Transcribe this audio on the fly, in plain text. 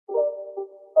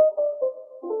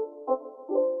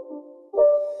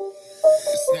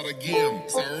start again.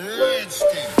 It's a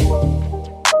Redskin.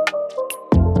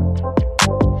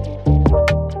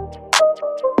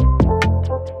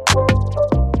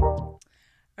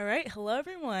 All right. Hello,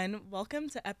 everyone. Welcome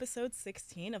to episode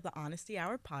 16 of the Honesty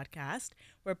Hour podcast.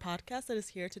 We're a podcast that is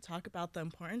here to talk about the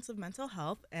importance of mental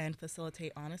health and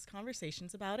facilitate honest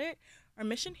conversations about it. Our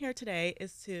mission here today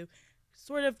is to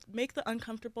sort of make the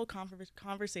uncomfortable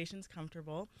conversations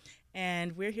comfortable.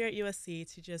 And we're here at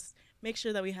USC to just make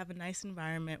sure that we have a nice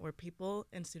environment where people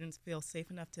and students feel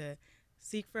safe enough to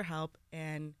seek for help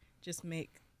and just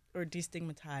make or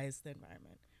destigmatize the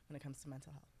environment when it comes to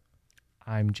mental health.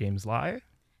 I'm James Lai.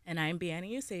 And I'm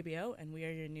Bianni Eusebio, and we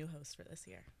are your new hosts for this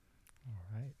year.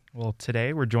 All right. Well,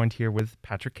 today we're joined here with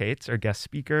Patrick Cates, our guest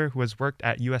speaker, who has worked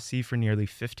at USC for nearly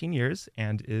 15 years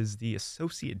and is the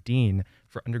Associate Dean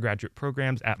for undergraduate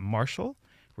programs at Marshall,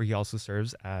 where he also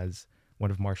serves as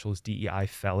one of Marshall's DEI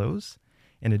Fellows.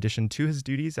 In addition to his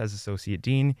duties as Associate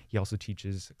Dean, he also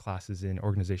teaches classes in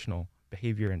organizational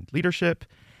behavior and leadership,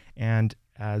 and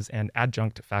as an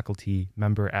adjunct faculty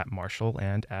member at Marshall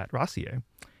and at Rossier.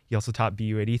 He also taught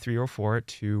BU 8304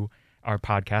 to our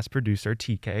podcast producer,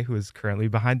 TK, who is currently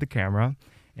behind the camera.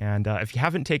 And if you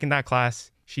haven't taken that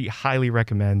class, she highly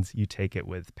recommends you take it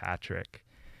with Patrick.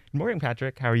 Good morning,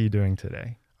 Patrick. How are you doing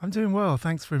today? I'm doing well.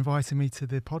 Thanks for inviting me to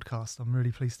the podcast. I'm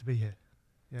really pleased to be here.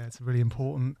 Yeah, it's a really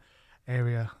important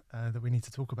area that we need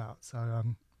to talk about. So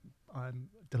I'm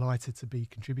delighted to be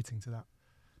contributing to that.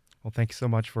 Well, thank you so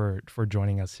much for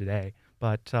joining us today.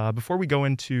 But before we go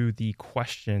into the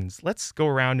questions, let's go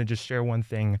around and just share one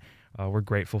thing we're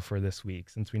grateful for this week,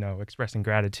 since we know expressing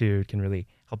gratitude can really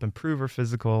help improve our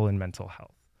physical and mental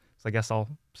health. So I guess I'll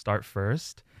start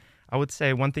first. I would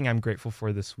say one thing I'm grateful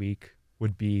for this week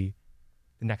would be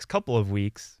the next couple of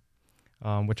weeks,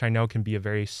 which I know can be a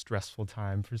very stressful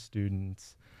time for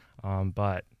students.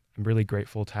 But I'm really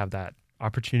grateful to have that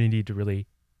opportunity to really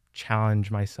challenge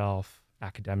myself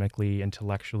academically,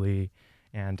 intellectually,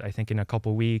 and I think in a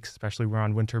couple weeks, especially we're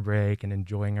on winter break and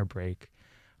enjoying our break,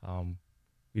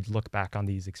 we'd look back on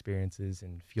these experiences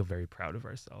and feel very proud of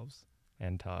ourselves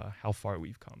and how far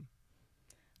we've come.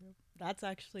 That's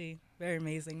actually very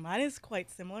amazing. Mine is quite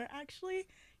similar, actually.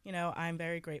 You know, I'm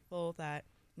very grateful that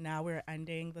now we're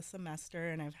ending the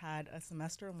semester and I've had a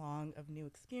semester long of new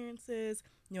experiences,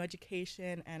 new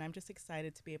education, and I'm just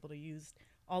excited to be able to use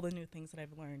all the new things that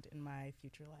I've learned in my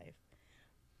future life.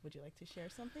 Would you like to share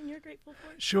something you're grateful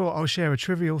for? Sure, I'll share a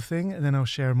trivial thing and then I'll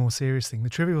share a more serious thing. The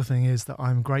trivial thing is that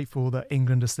I'm grateful that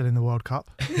England are still in the World Cup,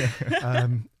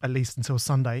 at least until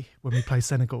Sunday when we play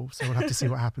Senegal, so we'll have to see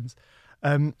what happens.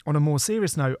 On a more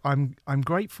serious note, I'm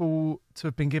grateful to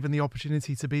have been given the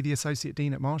opportunity to be the Associate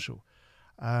Dean at Marshall.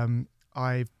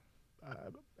 I've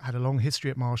had a long history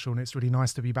at Marshall and it's really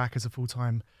nice to be back as a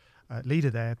full-time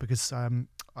leader there because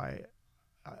I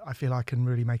feel I can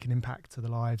really make an impact to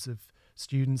the lives of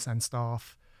students and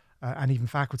staff and even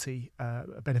faculty,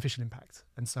 a beneficial impact.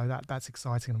 And so that's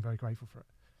exciting and I'm very grateful for it.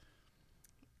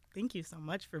 Thank you so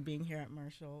much for being here at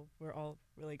Marshall. We're all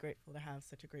really grateful to have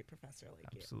such a great professor like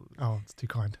Absolutely. Oh, it's too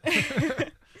kind.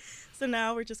 So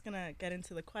now we're just going to get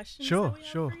into the questions Sure. that we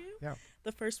have for you. Yeah.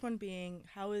 The first one being,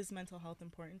 how is mental health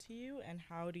important to you and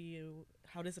how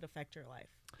does it affect your life?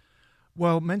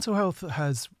 Well, mental health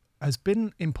has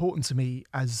been important to me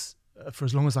for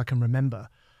as long as I can remember.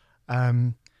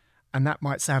 And that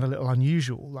might sound a little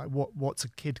unusual. Like what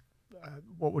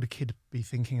would a kid be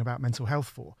thinking about mental health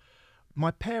for?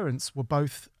 My parents were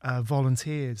both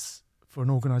volunteers for an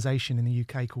organisation in the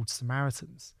UK called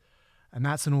Samaritans. And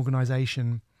that's an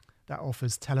organisation that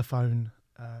offers telephone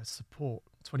support,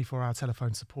 24-hour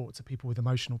telephone support to people with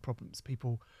emotional problems,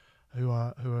 people who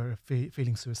are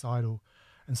feeling suicidal.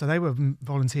 And so they were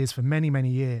volunteers for many,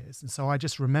 many years. And so I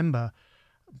just remember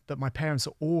that my parents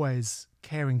are always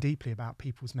caring deeply about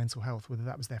people's mental health, whether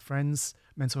that was their friends'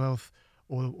 mental health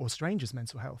or strangers'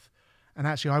 mental health. And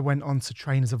actually, I went on to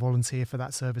train as a volunteer for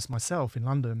that service myself in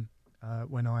London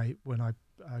when I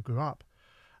grew up.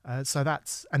 And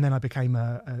then I became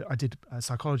I did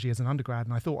psychology as an undergrad,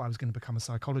 and I thought I was going to become a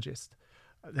psychologist.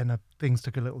 Then things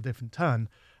took a little different turn.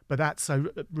 But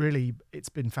really, it's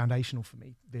been foundational for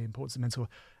me, the importance of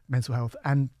mental health.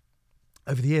 And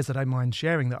over the years, I don't mind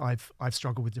sharing that I've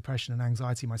struggled with depression and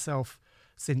anxiety myself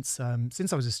since I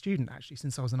was a student, actually,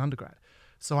 since I was an undergrad.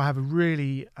 So I have a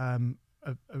really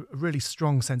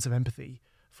strong sense of empathy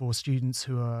for students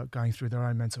who are going through their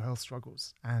own mental health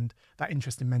struggles. And that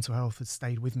interest in mental health has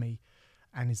stayed with me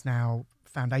and is now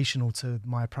foundational to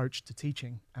my approach to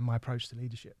teaching and my approach to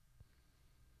leadership.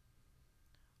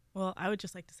 Well, I would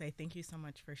just like to say thank you so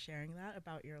much for sharing that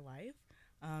about your life.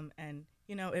 And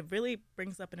it really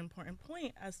brings up an important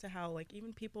point as to how, like,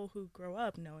 even people who grow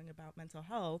up knowing about mental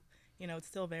health, it's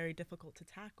still very difficult to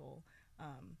tackle.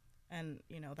 And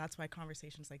that's why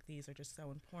conversations like these are just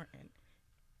so important.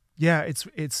 Yeah,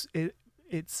 it's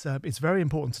very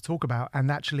important to talk about.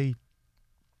 And actually,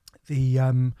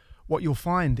 what you'll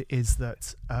find is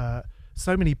that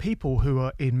so many people who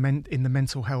are in the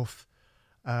mental health,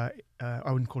 I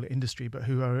wouldn't call it industry, but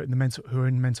who are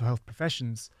in mental health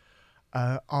professions,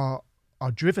 are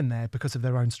driven there because of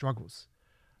their own struggles,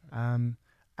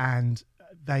 and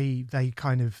they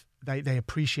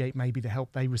appreciate maybe the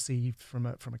help they received from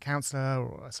a counsellor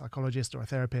or a psychologist or a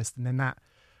therapist, and then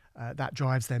that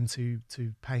drives them to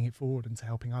paying it forward and to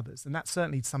helping others. And that's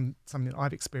certainly something that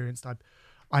I've experienced.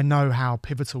 I know how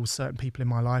pivotal certain people in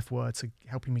my life were to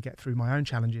helping me get through my own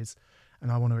challenges,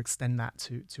 and I want to extend that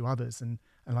to others. And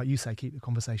like you say, keep the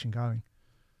conversation going.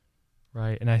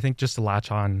 Right. And I think just to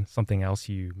latch on something else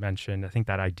you mentioned, I think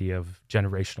that idea of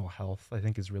generational health, I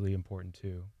think, is really important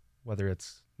too, whether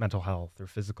it's mental health or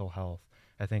physical health.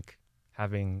 I think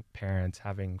having parents,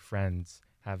 having friends,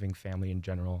 having family in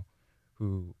general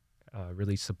who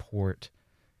really support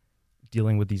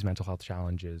dealing with these mental health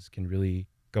challenges can really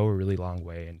go a really long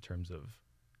way in terms of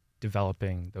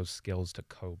developing those skills to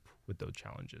cope with those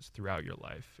challenges throughout your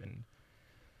life. And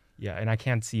I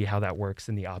can't see how that works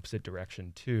in the opposite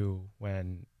direction too,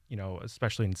 when,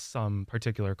 especially in some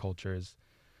particular cultures,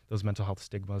 those mental health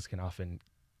stigmas can often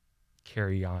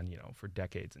carry on, for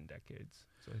decades and decades.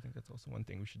 So I think that's also one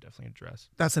thing we should definitely address.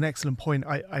 That's an excellent point.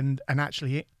 And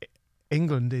actually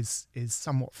England is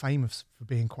somewhat famous for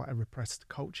being quite a repressed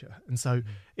culture. And so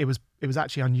it was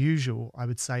actually unusual, I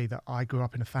would say, that I grew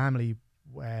up in a family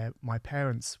where my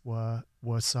parents were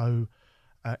so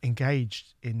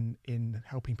engaged in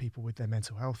helping people with their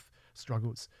mental health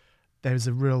struggles. There's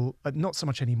a real, not so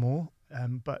much anymore,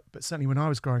 but certainly when I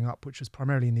was growing up, which was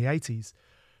primarily in the 80s,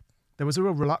 there was a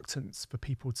real reluctance for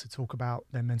people to talk about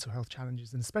their mental health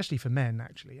challenges, and especially for men,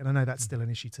 actually. And I know that's still an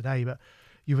issue today, but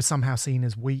you were somehow seen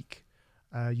as weak.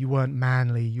 You weren't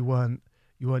manly. You weren't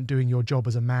doing your job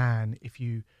as a man if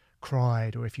you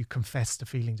cried or if you confessed to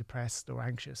feeling depressed or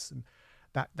anxious. And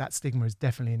that stigma is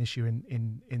definitely an issue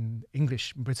in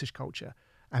English and British culture,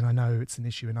 and I know it's an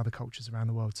issue in other cultures around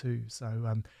the world too.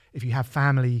 So if you have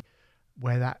family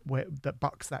where that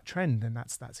bucks that trend, then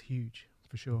that's huge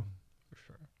for sure. For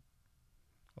sure.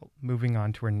 Well, moving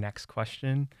on to our next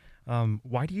question,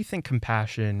 why do you think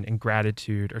compassion and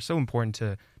gratitude are so important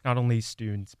to not only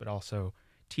students but also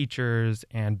teachers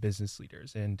and business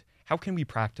leaders, and how can we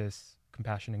practice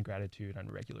compassion and gratitude on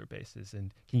a regular basis?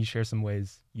 And can you share some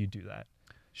ways you do that?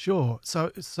 Sure.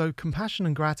 So compassion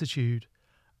and gratitude,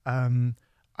 I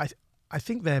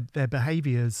think they're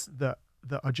behaviors that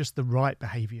are just the right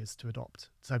behaviors to adopt.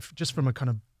 So just from a kind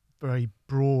of very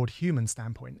broad human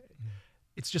standpoint,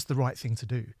 it's just the right thing to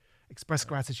do. Express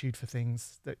gratitude for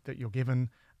things that you're given,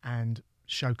 and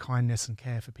show kindness and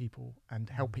care for people and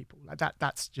help people. Like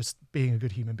that's just being a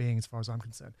good human being as far as I'm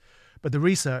concerned. But the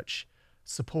research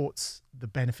supports the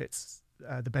benefit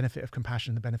of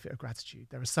compassion, the benefit of gratitude.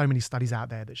 There are so many studies out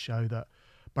there that show that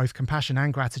both compassion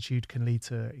and gratitude can lead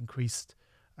to increased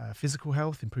physical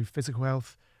health, improved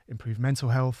mental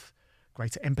health,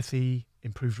 greater empathy,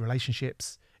 improved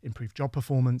relationships, improved job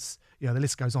performance. The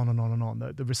list goes on and on and on.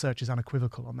 The research is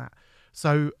unequivocal on that.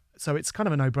 So it's kind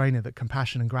of a no-brainer that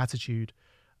compassion and gratitude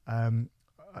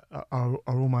are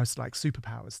almost like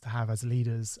superpowers to have as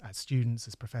leaders, as students,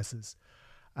 as professors.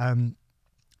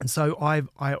 And so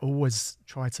I always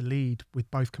try to lead with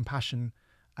both compassion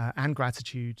and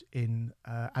gratitude in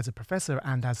as a professor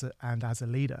and as a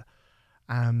leader.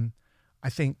 I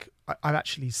think I've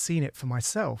actually seen it for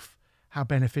myself how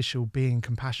beneficial being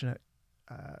compassionate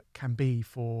can be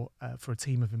for a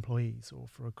team of employees or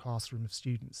for a classroom of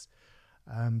students.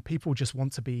 People just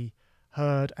want to be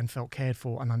heard and felt cared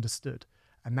for and understood,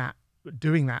 and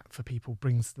doing that for people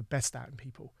brings the best out in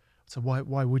people. So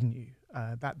why wouldn't you?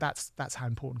 That's how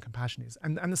important compassion is,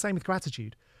 and the same with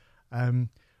gratitude.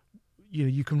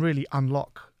 You can really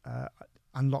unlock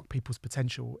people's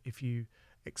potential if you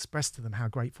express to them how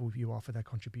grateful you are for their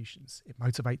contributions. It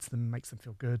motivates them, makes them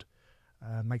feel good,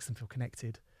 makes them feel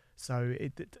connected. So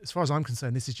as far as I'm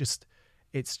concerned, it's just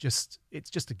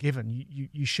a given.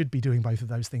 You should be doing both of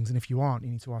those things, and if you aren't,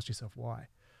 you need to ask yourself why.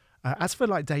 As for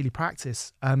like daily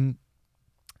practice,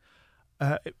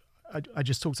 I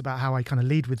just talked about how I kind of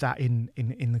lead with that in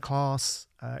the class,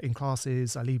 in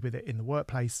classes. I lead with it in the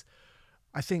workplace.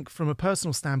 I think from a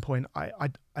personal standpoint,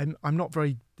 I'm not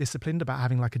very disciplined about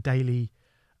having like a daily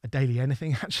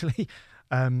anything actually.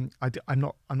 I'm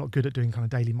not good at doing kind of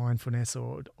daily mindfulness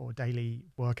or daily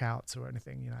workouts or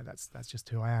anything. That's just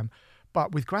who I am.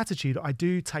 But with gratitude, I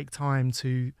do take time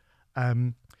to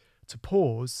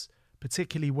pause,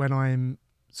 particularly when I'm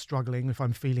struggling, if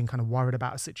I'm feeling kind of worried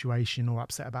about a situation or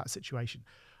upset about a situation.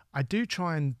 I do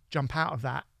try and jump out of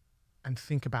that and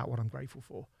think about what I'm grateful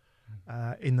for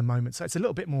in the moment. So it's a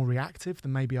little bit more reactive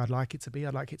than maybe I'd like it to be.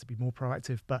 I'd like it to be more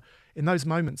proactive. But in those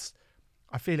moments,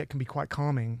 I feel it can be quite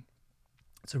calming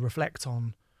to reflect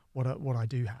on what I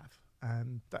do have.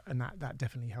 And that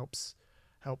definitely helps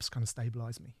kind of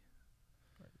stabilize me.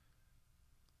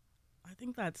 I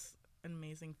think that's an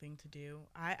amazing thing to do.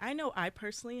 I know I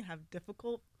personally have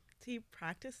difficulty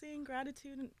practicing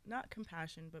gratitude, not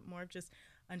compassion, but more of just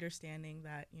understanding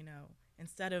that,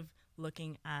 instead of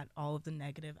looking at all of the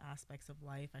negative aspects of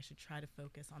life, I should try to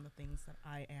focus on the things that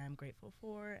I am grateful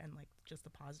for and like just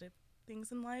the positive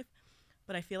things in life.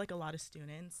 But I feel like a lot of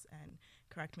students, and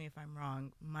correct me if I'm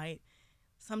wrong, might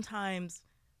sometimes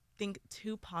think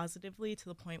too positively to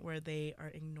the point where they are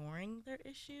ignoring their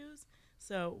issues.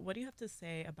 So what do you have to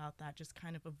say about that? Just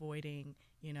kind of avoiding,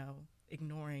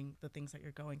 ignoring the things that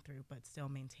you're going through, but still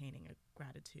maintaining a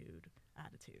gratitude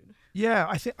attitude. Yeah,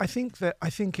 I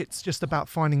think it's just about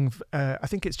finding. I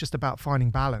think it's just about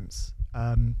finding balance.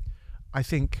 I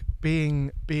think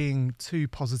being too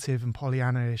positive and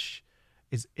Pollyanna-ish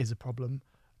is a problem,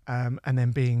 and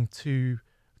then being too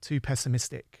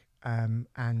pessimistic and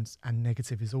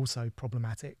negative is also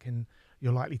problematic, and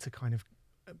you're likely to kind of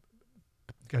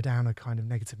go down a kind of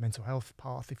negative mental health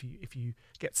path if you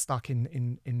get stuck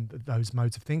in those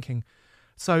modes of thinking.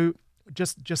 So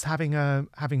just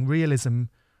having realism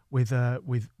with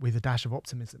a dash of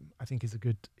optimism, I think is a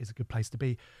good place to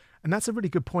be. And that's a really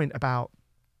good point about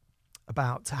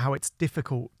how it's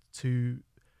difficult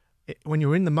when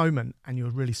you're in the moment and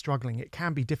you're really struggling, it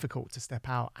can be difficult to step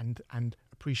out and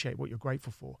appreciate what you're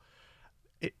grateful for.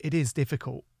 It is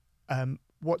difficult.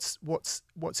 What's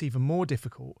even more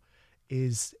difficult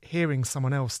is hearing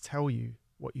someone else tell you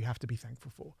what you have to be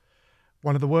thankful for.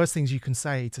 One of the worst things you can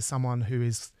say to someone who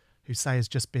say has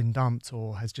just been dumped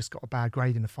or has just got a bad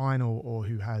grade in the final, or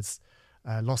who has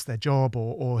lost their job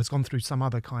or has gone through some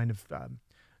other kind of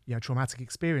traumatic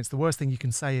experience, the worst thing you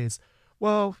can say is,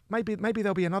 well, maybe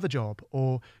there'll be another job,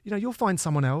 or you'll find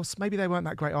someone else. Maybe they weren't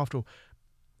that great after all.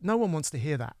 No one wants to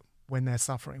hear that when they're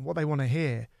suffering. What they want to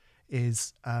hear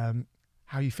is, how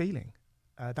are you feeling?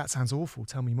 That sounds awful.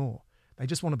 Tell me more. They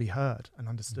just want to be heard and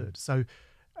understood. So,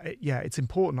 it's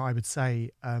important, I would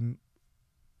say,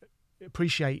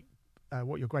 appreciate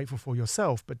what you're grateful for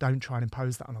yourself, but don't try and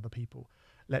impose that on other people.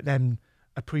 Let them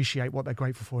appreciate what they're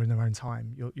grateful for in their own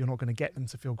time. You're not going to get them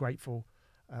to feel grateful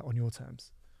on your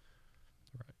terms.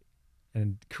 Right.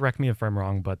 And correct me if I'm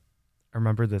wrong, but I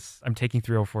remember this. I'm taking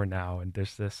 304 now, and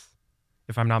there's this,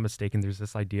 if I'm not mistaken, there's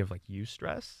this idea of like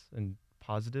eustress and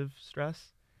positive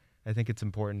stress. I think it's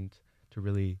important to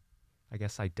really, I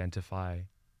guess, identify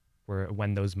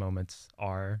when those moments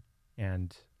are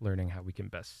and learning how we can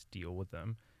best deal with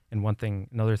them. And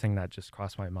another thing that just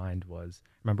crossed my mind was,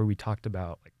 remember we talked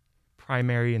about like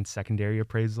primary and secondary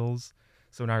appraisals.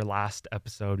 So in our last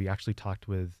episode, we actually talked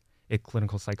with a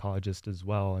clinical psychologist as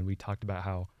well. And we talked about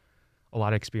how a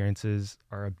lot of experiences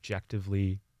are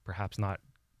objectively perhaps not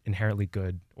inherently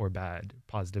good or bad,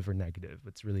 positive or negative.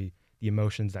 It's really the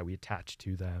emotions that we attach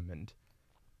to them. And,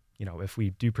 if we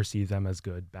do perceive them as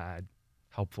good, bad,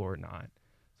 helpful or not.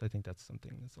 So I think that's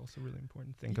something that's also really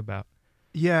important to think about.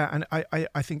 Yeah, and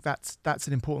I think that's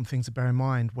an important thing to bear in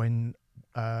mind when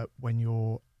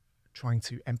you're trying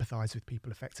to empathize with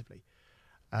people effectively.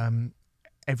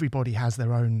 Everybody has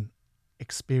their own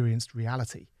experienced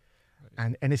reality, right.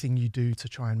 And anything you do to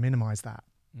try and minimize that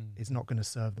is not going to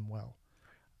serve them well.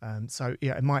 So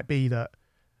it might be that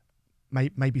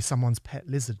maybe someone's pet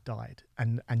lizard died,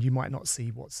 and you might not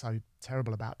see what's so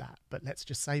terrible about that. But let's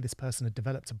just say this person had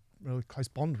developed a really close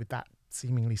bond with that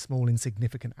seemingly small,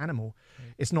 insignificant animal.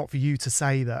 Right. It's not for you to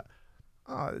say that,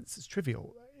 it's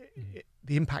trivial.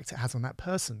 The impact it has on that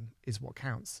person is what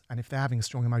counts. And if they're having a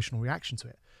strong emotional reaction to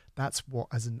it, that's what,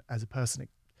 as a person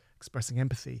expressing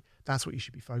empathy, that's what you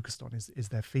should be focused on, is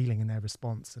their feeling and their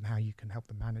response and how you can help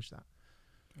them manage that.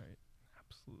 Right.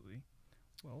 Absolutely.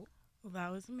 Well,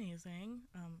 that was amazing.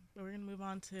 But we're going to move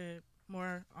on to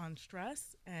more on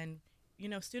stress. And,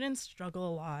 students struggle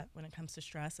a lot when it comes to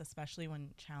stress, especially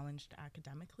when challenged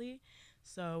academically.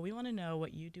 So we want to know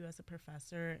what you do as a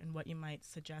professor and what you might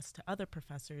suggest to other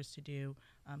professors to do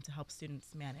to help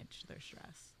students manage their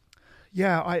stress.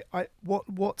 Yeah, what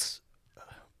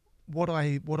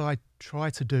I try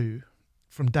to do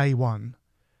from day one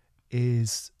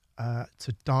is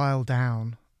to dial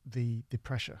down the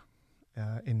pressure.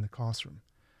 in the classroom.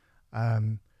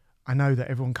 I know that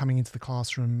everyone coming into the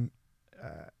classroom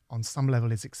on some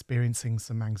level is experiencing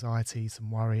some anxiety, some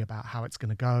worry about how it's going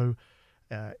to go.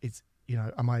 It's,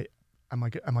 am I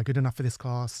good enough for this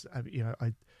class?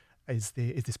 Is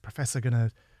this professor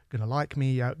going to like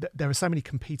me? There are so many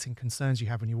competing concerns you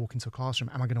have when you walk into a classroom.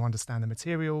 Am I going to understand the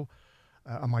material?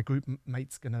 Are my group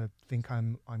mates going to think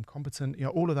I'm competent?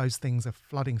 All of those things are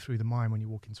flooding through the mind when you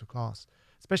walk into a class,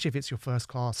 especially if it's your first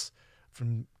class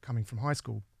coming from high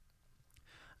school.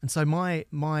 And so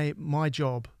my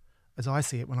job, as I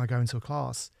see it when I go into a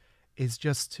class, is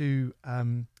just to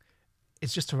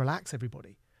relax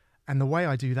everybody. And the way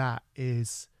I do that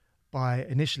is by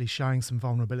initially showing some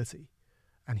vulnerability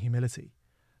and humility,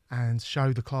 and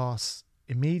show the class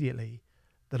immediately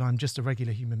that I'm just a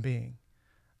regular human being.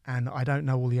 And I don't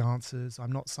know all the answers.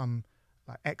 I'm not some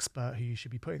expert who you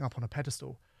should be putting up on a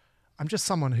pedestal. I'm just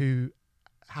someone who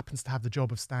happens to have the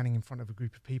job of standing in front of a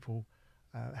group of people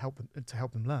to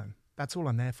help them learn. That's all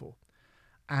I'm there for.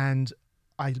 And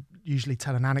I usually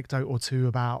tell an anecdote or two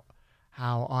about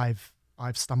how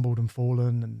I've stumbled and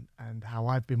fallen, and how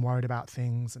I've been worried about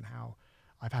things, and how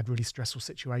I've had really stressful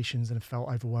situations and have felt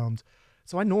overwhelmed.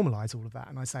 So I normalize all of that,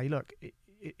 and I say, look,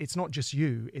 it's not just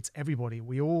you, it's everybody.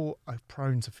 We all are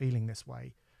prone to feeling this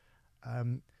way.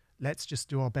 Let's just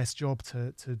do our best job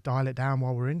to dial it down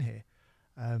while we're in here.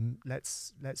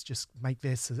 Let's just make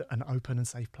this an open and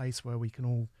safe place where we can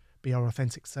all be our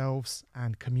authentic selves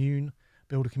and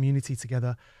build a community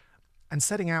together. And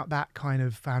setting out that kind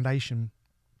of foundation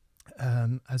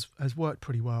has worked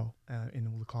pretty well in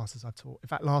all the classes I've taught. In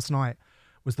fact, last night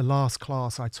was the last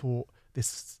class I taught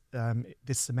this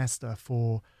semester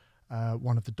for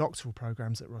one of the doctoral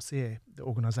programs at Rossier, the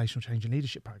Organizational Change and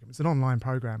Leadership Program. It's an online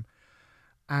program.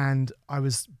 And I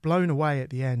was blown away at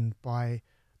the end by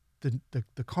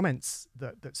the comments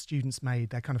that students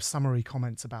made, their kind of summary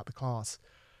comments about the class.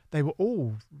 They were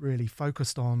all really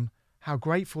focused on how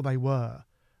grateful they were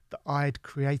that I'd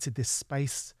created this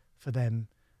space for them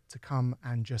to come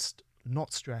and just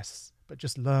not stress, but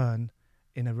just learn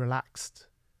in a relaxed,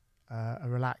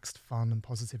 fun and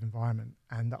positive environment.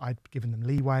 And that I'd given them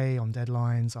leeway on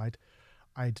deadlines.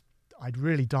 I'd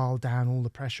really dialed down all the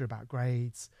pressure about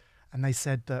grades. And they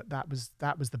said that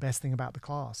was the best thing about the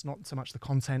class, not so much the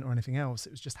content or anything else. It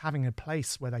was just having a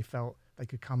place where they felt they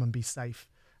could come and be safe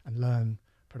and learn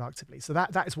productively. So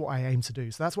that is what I aim to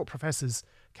do. So that's what professors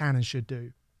can and should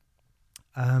do.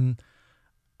 And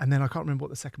then I can't remember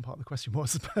what the second part of the question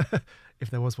was,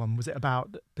 if there was one. Was it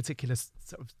about particular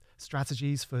sort of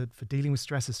strategies for dealing with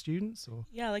stress as students? Or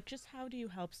Yeah, just how do you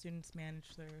help students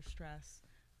manage their stress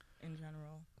in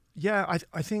general? Yeah,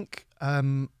 I think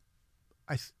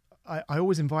I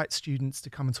always invite students to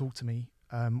come and talk to me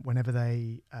whenever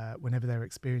they're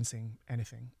experiencing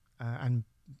anything, and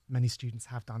many students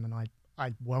have done, and I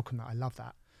welcome that. I love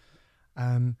that.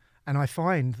 And I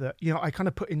find that, I kind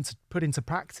of put into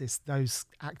practice those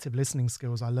active listening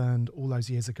skills I learned all those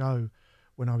years ago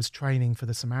when I was training for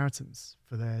the Samaritans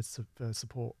for their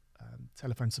support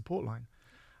telephone support line.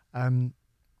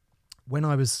 When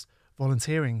I was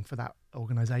volunteering for that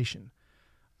organisation,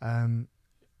 you'd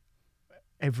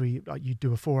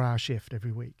do a 4-hour shift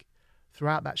every week.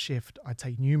 Throughout that shift, I'd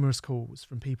take numerous calls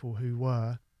from people who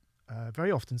were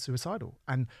very often suicidal,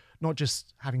 and not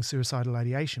just having suicidal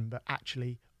ideation, but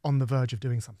actually on the verge of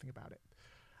doing something about it.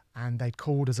 And they'd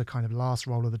called as a kind of last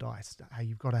roll of the dice. Hey,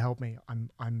 you've got to help me.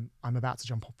 I'm about to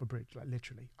jump off a bridge.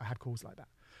 Literally, I had calls like that.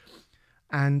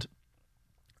 And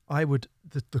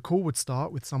the call would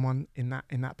start with someone in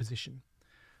that position,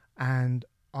 and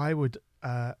I would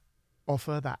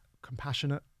offer that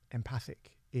compassionate,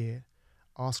 empathic ear,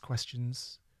 ask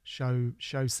questions, show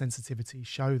sensitivity,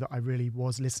 show that I really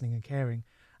was listening and caring.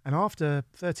 And after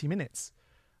 30 minutes,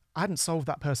 I hadn't solved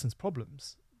that person's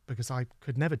problems, because I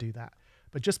could never do that.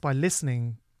 But just by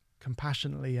listening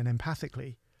compassionately and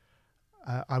empathically,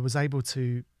 I was able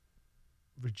to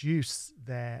reduce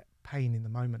their pain in the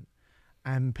moment.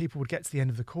 And people would get to the end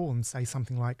of the call and say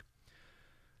something like,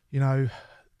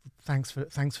 thanks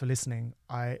for listening.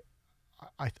 I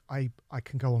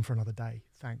can go on for another day.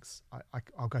 Thanks.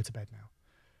 I'll go to bed now.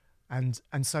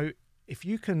 And so if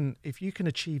you can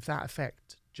achieve that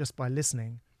effect just by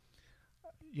listening,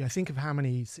 think of how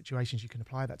many situations you can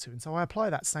apply that to. And so I apply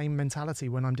that same mentality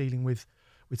when I'm dealing with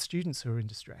students who are in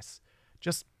distress,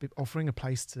 just offering a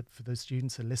place for the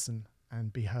students to listen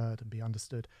and be heard and be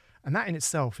understood. And that in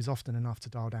itself is often enough to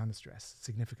dial down the stress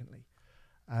significantly.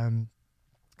 And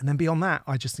then beyond that,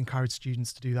 I just encourage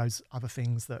students to do those other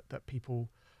things that people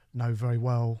know very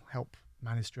well help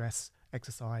manage stress: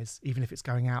 exercise, even if it's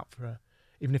going out for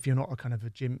even if you're not a kind of a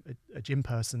gym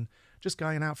person, just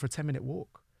going out for a 10-minute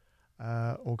walk,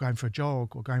 or going for a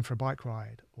jog, or going for a bike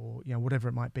ride, or whatever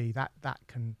it might be, that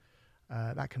can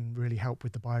really help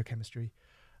with the biochemistry.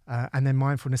 And then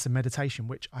mindfulness and meditation,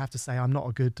 which I have to say I'm not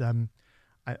a good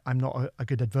I'm not a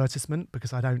good advertisement,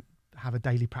 because I don't have a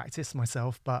daily practice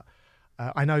myself, but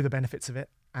I know the benefits of it,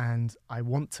 and I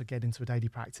want to get into a daily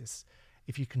practice.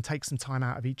 If you can take some time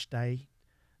out of each day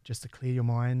just to clear your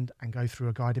mind and go through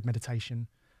a guided meditation,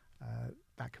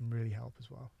 that can really help as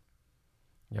well.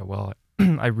 Yeah, well,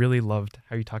 I really loved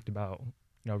how you talked about,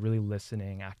 really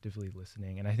listening, actively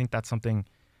listening. And I think that's something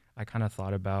I kind of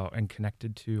thought about and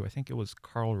connected to, I think it was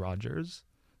Carl Rogers.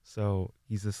 So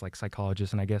he's this like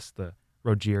psychologist, and I guess the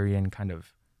Rogerian kind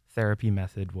of therapy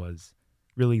method was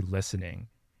really listening.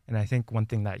 And I think one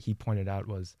thing that he pointed out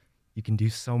was you can do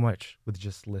so much with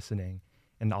just listening.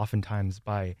 And oftentimes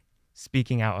by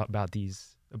speaking out about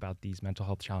these mental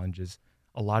health challenges,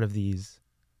 a lot of these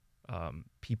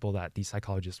people that these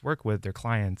psychologists work with, their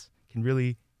clients, can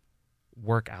really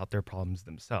work out their problems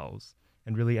themselves.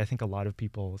 And really, I think a lot of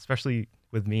people, especially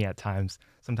with me at times,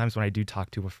 sometimes when I do talk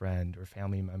to a friend or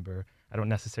family member, I don't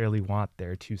necessarily want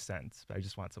their 2 cents, but I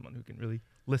just want someone who can really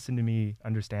listen to me,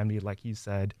 understand me, like you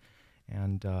said,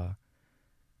 and and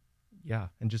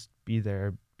just be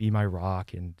there, be my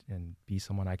rock, and be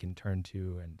someone I can turn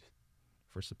to and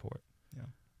for support. Yeah,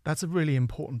 that's a really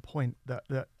important point.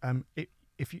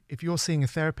 If you're seeing a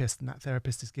therapist and that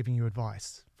therapist is giving you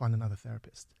advice, find another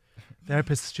therapist.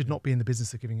 Therapists should not be in the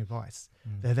business of giving advice.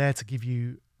 They're there to give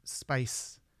you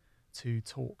space to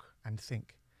talk and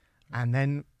think, and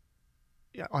then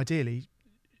ideally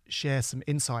share some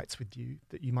insights with you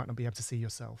that you might not be able to see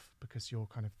yourself, because you're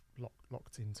kind of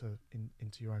locked into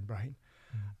your own brain.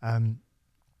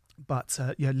 But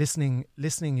listening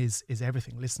is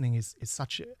everything. Listening is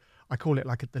such a, I call it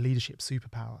like the leadership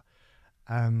superpower.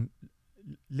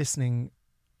 Listening,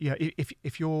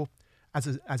 if you're as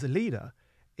a leader,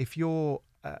 if you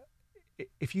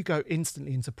go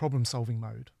instantly into problem solving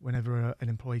mode whenever an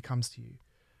employee comes to you,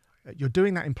 you're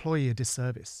doing that employee a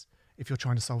disservice. If you're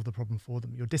trying to solve the problem for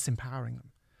them, you're disempowering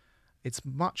them. It's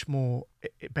much more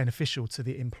beneficial to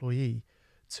the employee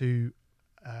to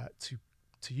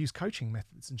use coaching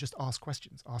methods and just ask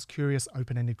questions, ask curious,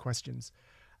 open-ended questions.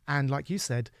 And like you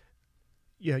said,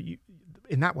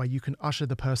 in that way, you can usher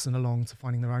the person along to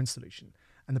finding their own solution.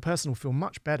 And the person will feel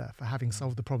much better for having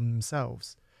solved the problem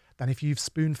themselves than if you've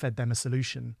spoon-fed them a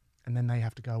solution and then they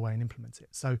have to go away and implement it.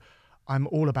 So I'm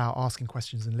all about asking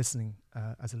questions and listening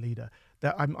as a leader.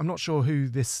 I'm not sure who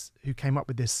came up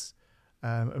with this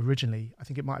originally. I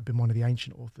think it might have been one of the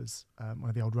ancient authors, one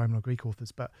of the old Roman or Greek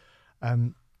authors. But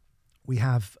we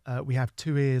have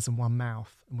 2 ears and 1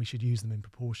 mouth, and we should use them in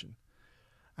proportion.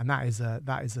 And that is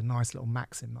a nice little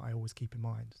maxim that I always keep in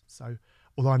mind. So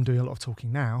although I'm doing a lot of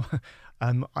talking now,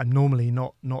 I'm normally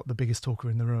not the biggest talker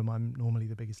in the room. I'm normally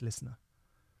the biggest listener.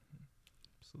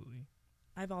 Absolutely.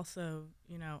 I've also,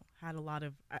 had a lot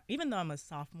of, even though I'm a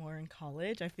sophomore in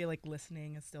college, I feel like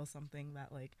listening is still something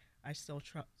that like I still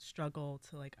struggle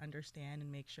to like understand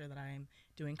and make sure that I'm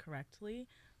doing correctly.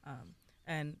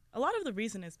 And a lot of the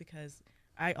reason is because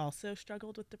I also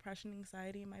struggled with depression and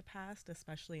anxiety in my past,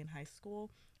 especially in high school,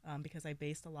 because I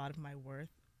based a lot of my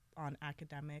worth on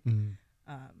academic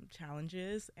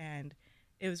challenges. And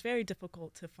it was very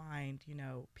difficult to find,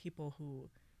 people who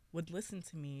would listen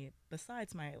to me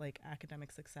besides my like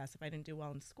academic success. If I didn't do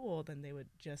well in school, then they would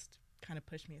just kind of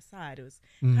push me aside. It was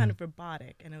kind of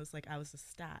robotic, and it was like I was a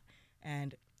stat.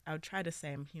 And I would try to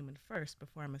say I'm human first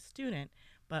before I'm a student,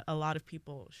 but a lot of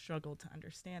people struggle to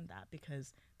understand that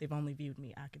because they've only viewed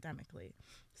me academically.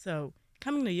 So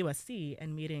coming to USC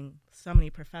and meeting so many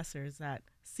professors that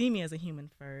see me as a human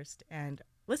first and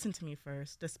listen to me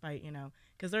first, despite,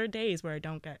 because there are days where I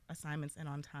don't get assignments in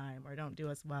on time or I don't do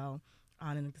as well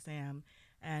on an exam,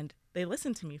 and they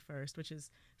listen to me first, which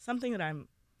is something that I'm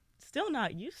still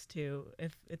not used to.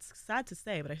 If it's sad to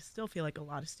say, but I still feel like a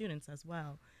lot of students as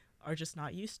well are just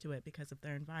not used to it because of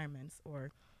their environments, or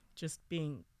just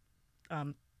being,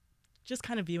 just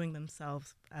kind of viewing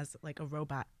themselves as like a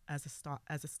robot, as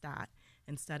a stat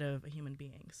instead of a human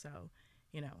being. So,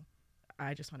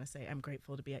 I just want to say I'm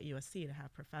grateful to be at USC to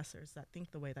have professors that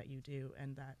think the way that you do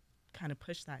and that kind of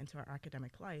push that into our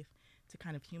academic life to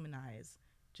kind of humanize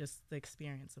just the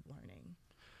experience of learning.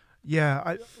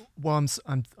 Yeah,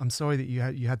 I'm sorry that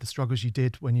you had the struggles you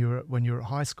did when you were at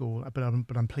high school, but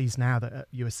I'm pleased now that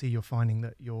at USC you're finding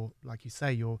that you're, like you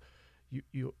say, you're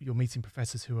meeting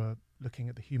professors who are looking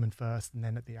at the human first and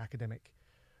then at the academics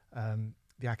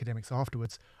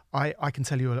afterwards. I can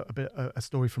tell you a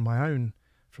story from my own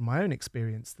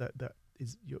experience that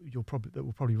will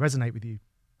probably resonate with you.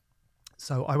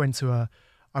 So I went to a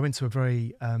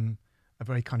very kind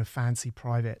of fancy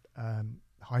private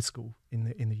high school in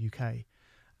the UK,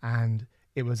 and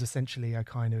it was essentially a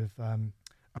kind of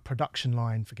a production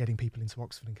line for getting people into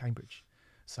Oxford and Cambridge.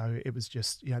 So it was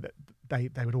just, they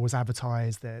would always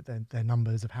advertise their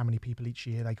numbers of how many people each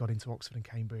year they got into Oxford and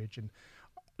Cambridge. And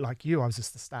like you, I was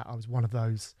just a stat. I was one of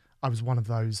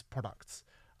those products.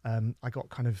 I got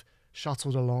kind of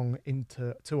shuttled along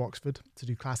to Oxford to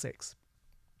do classics,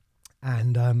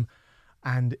 and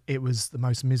it was the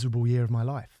most miserable year of my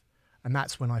life. And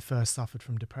that's when I first suffered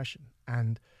from depression.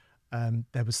 And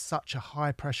there was such a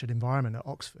high pressured environment at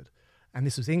Oxford. And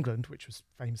this was England, which was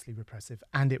famously repressive,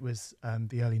 and it was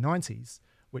the early 90s,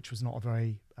 which was not a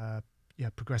very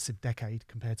progressive decade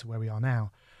compared to where we are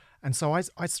now. And so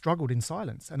I struggled in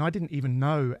silence, and I didn't even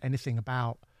know anything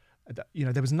about,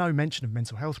 there was no mention of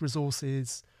mental health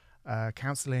resources,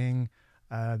 counselling.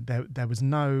 There was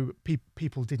no,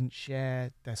 people didn't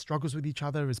share their struggles with each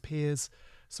other as peers.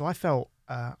 So I felt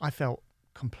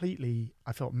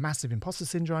massive imposter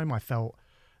syndrome. I felt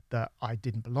that I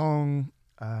didn't belong.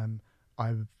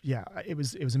 It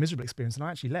was a miserable experience, and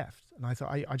I actually left. And I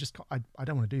thought, I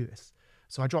don't want to do this.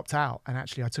 So I dropped out, and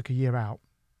actually I took a year out,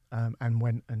 and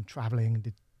went and traveling and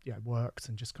did, worked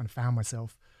and just kind of found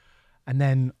myself. And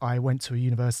then I went to a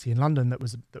university in London that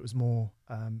was more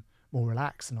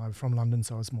relaxed, and I was from London,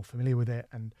 so I was more familiar with it,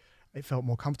 and it felt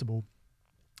more comfortable.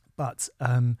 But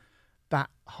that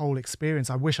whole experience,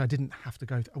 I wish I hadn't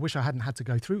had to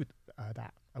go through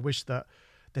that. I wish that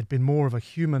there'd been more of a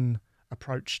human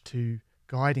approach to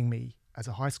guiding me as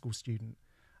a high school student,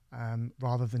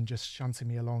 rather than just shunting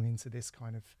me along into this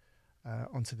kind of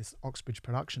onto this Oxbridge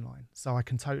production line. So I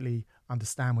can totally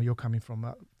understand where you're coming from,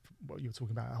 what you were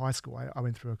talking about at high school. I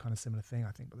went through a kind of similar thing,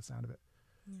 I think, by the sound of it.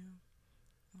 Yeah.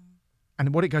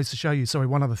 And what it goes to show you, sorry,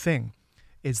 one other thing,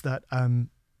 is that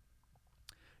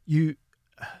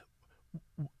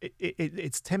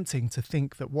it's tempting to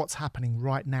think that what's happening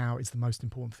right now is the most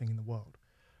important thing in the world.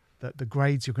 That the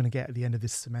grades you're going to get at the end of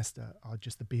this semester are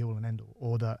just the be all and end all,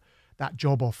 or that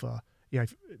job offer,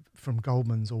 from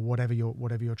Goldman's or whatever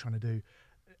you're trying to do.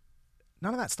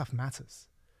 None of that stuff matters.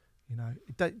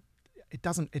 It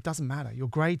doesn't matter. Your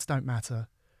grades don't matter.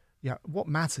 What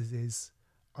matters is,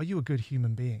 are you a good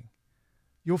human being?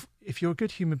 If you're a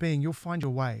good human being, you'll find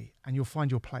your way and you'll find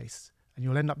your place, and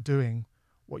you'll end up doing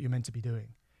what you're meant to be doing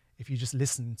if you just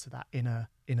listen to that inner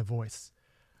voice.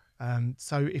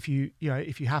 So if you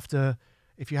have to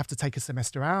take a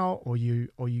semester out, or you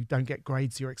don't get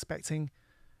grades you're expecting,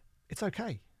 it's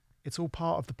okay. It's all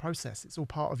part of the process. It's all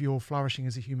part of your flourishing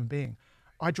as a human being.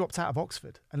 I dropped out of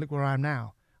Oxford, and look where I am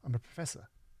now. I'm a professor.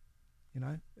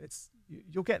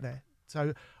 You'll get there.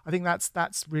 So I think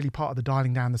that's really part of the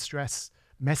dialing down the stress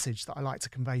message that I like to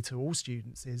convey to all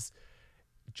students is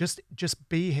just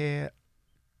be here,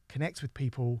 connect with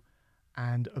people,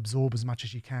 and absorb as much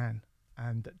as you can.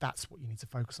 And that's what you need to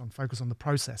focus on. Focus on the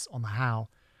process, on the how.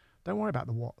 Don't worry about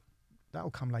the what.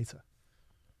 That'll come later.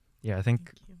 Yeah, I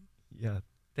think.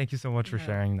 Thank you so much for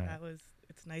sharing that.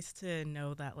 It's nice to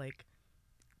know that,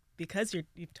 because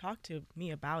you've talked to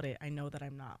me about it, I know that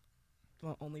I'm not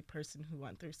the only person who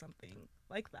went through something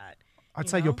like that. I'd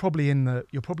say you're probably in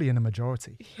the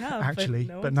majority. Yeah, actually,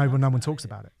 but no one talks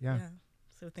about it. Yeah.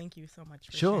 So thank you so much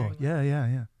for sharing. Sure.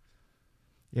 Yeah.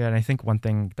 Yeah, and I think one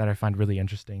thing that I find really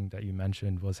interesting that you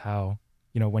mentioned was how,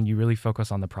 when you really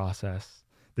focus on the process,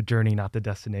 the journey, not the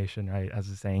destination, right? As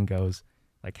the saying goes,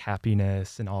 like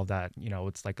happiness and all that,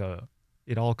 it's like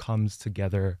it all comes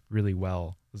together really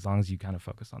well as long as you kind of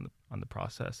focus on the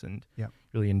process and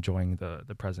really enjoying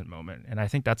the present moment. And I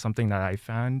think that's something that I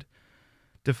found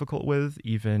difficult with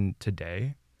even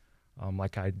today.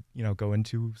 Like I'd, go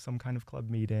into some kind of club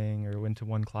meeting or into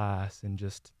one class and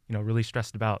just, really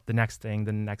stressed about the next thing,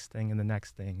 the next thing, and the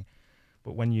next thing.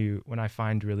 But when I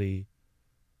find really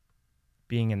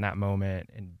being in that moment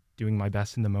and doing my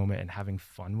best in the moment and having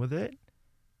fun with it,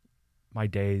 my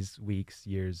days, weeks,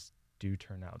 years do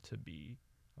turn out to be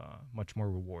much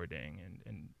more rewarding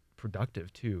and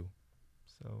productive too.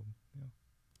 So,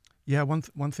 Yeah, one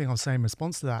thing I'll say in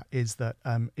response to that is that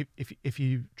if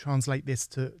you translate this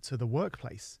to the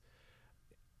workplace,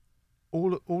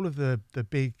 all of the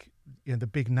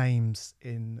big names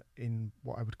in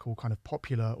what I would call kind of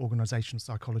popular organizational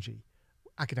psychology,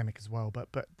 academic as well, but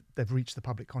they've reached the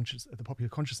popular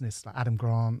consciousness, like Adam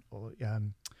Grant or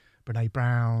Brene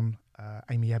Brown,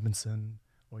 Amy Edmondson,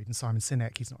 or even Simon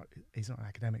Sinek. He's not an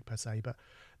academic per se, but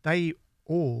they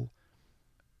all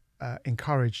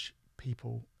encourage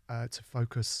people to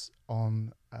focus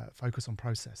on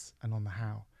process and on the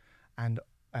how, and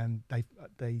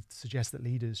they suggest that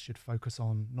leaders should focus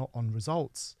not on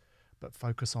results, but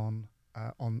focus on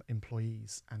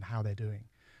employees and how they're doing.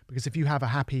 Because if you have a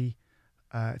happy,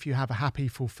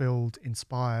 fulfilled,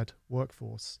 inspired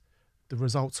workforce, the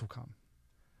results will come.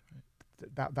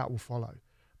 That will follow.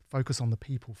 Focus on the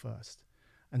people first.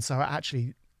 And so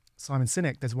actually, Simon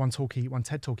Sinek, there's one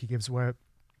TED talk he gives where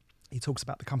he talks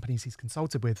about the companies he's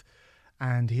consulted with,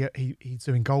 and he's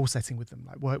doing goal setting with them,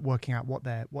 like working out what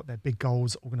their big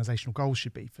goals, organizational goals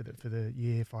should be for the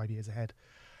year, 5 years ahead.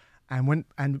 And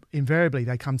invariably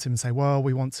they come to him and say, well,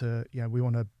 we want to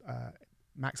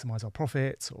maximize our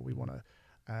profits, or we want to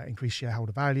increase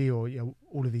shareholder value, or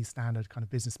all of these standard kind of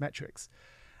business metrics.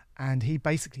 And he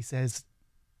basically says,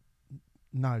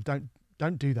 no,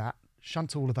 don't do that.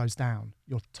 Shunt all of those down.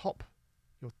 Your top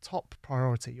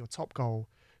priority, your top goal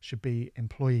should be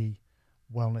employee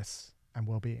wellness and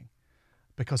well-being,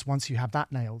 because once you have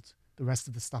that nailed, the rest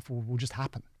of the stuff will just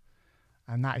happen.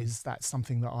 And that's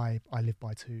something that I live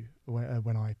by too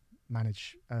when I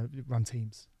manage run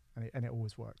teams, and it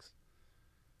always works.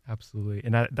 Absolutely.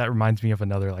 And that reminds me of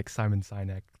another like Simon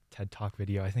Sinek TED Talk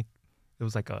video. I think it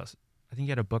was I think he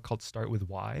had a book called Start With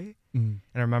Why. And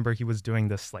I remember he was doing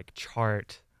this like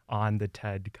chart on the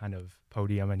TED kind of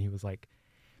podium, and he was like,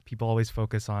 people always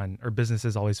focus on, or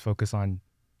businesses always focus on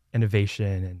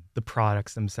innovation and the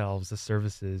products themselves, the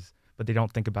services, but they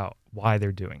don't think about why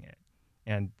they're doing it.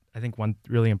 And I think one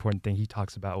really important thing he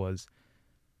talks about was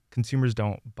consumers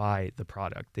don't buy the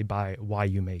product, they buy why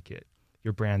you make it,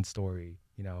 your brand story,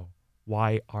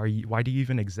 why do you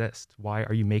even exist? Why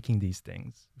are you making these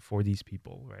things for these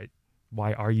people, right?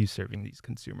 Why are you serving these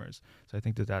consumers? So I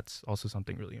think that's also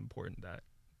something really important that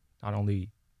not only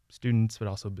students but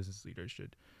also business leaders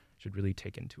should really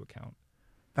take into account.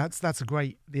 That's a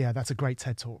great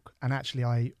TED talk, and actually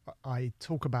I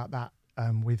talk about that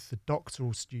with the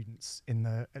doctoral students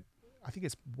I think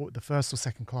it's the first or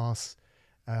second class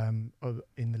in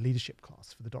the leadership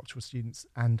class for the doctoral students,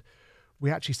 and we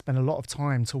actually spend a lot of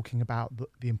time talking about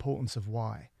the importance of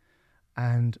why.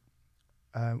 And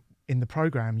in the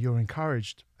program, you're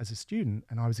encouraged as a student,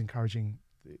 and I was encouraging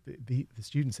the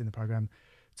students in the program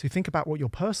to think about what your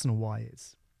personal why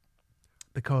is,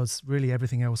 because really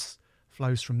everything else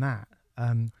flows from that.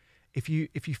 If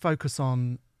you focus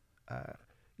on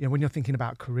when you're thinking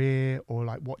about career, or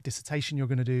like what dissertation you're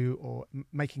going to do, or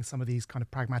making some of these kind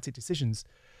of pragmatic decisions,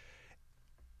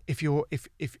 if you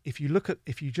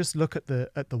just look at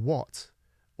the what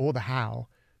or the how,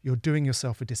 you're doing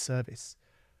yourself a disservice.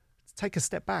 Take a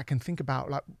step back and think about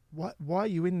like why are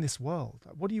you in this world?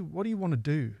 Like, what do you want to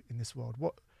do in this world?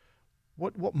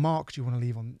 What mark do you want to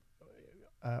leave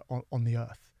on the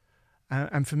earth?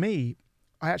 And for me,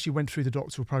 I actually went through the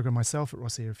doctoral program myself at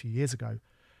Rossier a few years ago,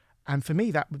 and for me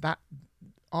that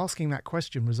asking that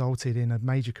question resulted in a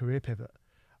major career pivot.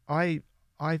 I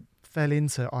fell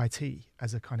into IT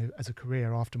as a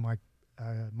career after my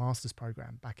master's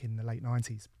program back in the late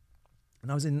 90s, and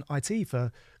I was in IT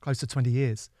for close to 20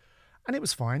 years, and it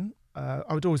was fine.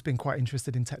 I'd always been quite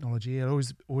interested in technology. I'd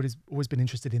always been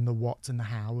interested in the what and the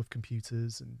how of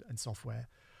computers and software.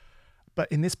 But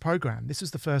in this program, this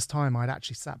was the first time I'd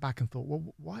actually sat back and thought,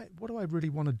 well, what do I really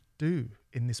want to do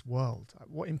in this world?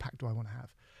 What impact do I want to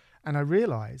have? And I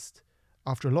realized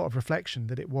after a lot of reflection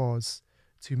that it was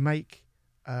to make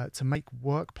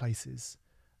workplaces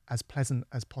as pleasant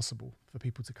as possible for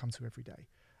people to come to every day.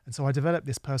 And so I developed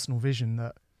this personal vision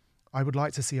that I would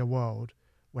like to see a world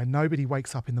where nobody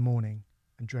wakes up in the morning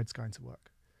and dreads going to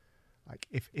work. Like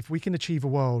if we can achieve a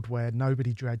world where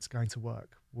nobody dreads going to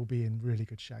work, we'll be in really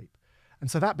good shape. And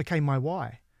so that became my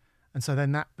why. And so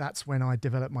then that's when I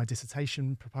developed my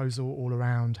dissertation proposal all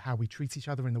around how we treat each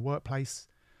other in the workplace.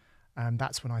 And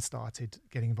that's when I started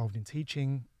getting involved in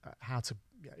teaching, how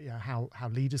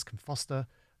leaders can foster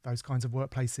those kinds of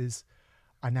workplaces.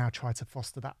 I now try to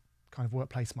foster that kind of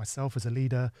workplace myself as a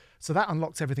leader. So that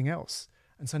unlocks everything else.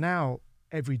 And so now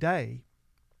every day,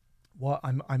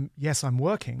 I'm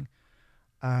working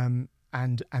and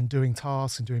doing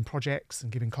tasks and doing projects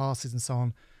and giving classes and so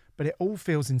on, but it all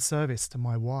feels in service to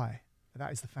my why.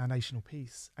 That is the foundational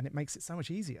piece, and it makes it so much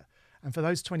easier. And for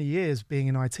those 20 years being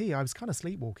in IT, I was kind of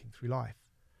sleepwalking through life.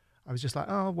 I was just like,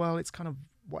 oh, well, it's kind of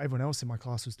what everyone else in my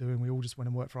class was doing. We all just went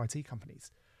and worked for IT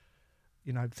companies.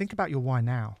 Think about your why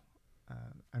now,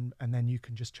 and then you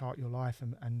can just chart your life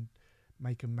and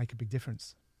make a big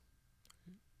difference.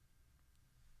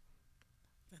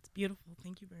 That's beautiful.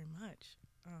 Thank you very much.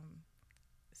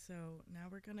 So now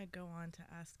we're going to go on to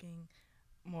asking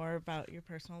more about your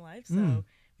personal life. So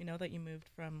we know that you moved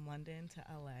from London to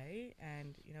LA,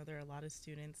 and there are a lot of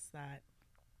students that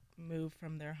move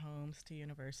from their homes to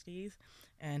universities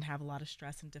and have a lot of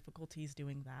stress and difficulties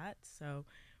doing that. So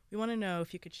We want to know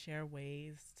if you could share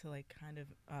ways to like kind of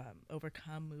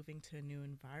overcome moving to a new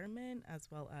environment, as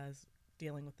well as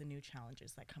dealing with the new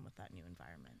challenges that come with that new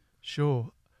environment.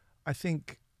 Sure. I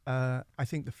think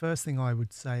the first thing I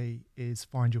would say is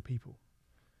find your people.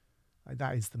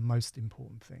 That is the most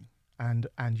important thing. And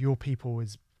your people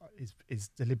is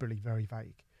deliberately very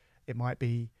vague. It might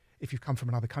be, if you've come from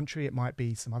another country, it might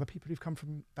be some other people who've come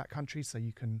from that country, so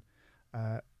you can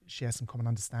share some common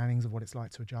understandings of what it's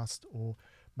like to adjust. Or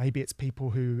maybe it's people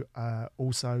who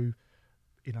also,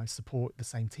 support the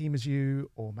same team as you,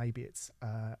 or maybe it's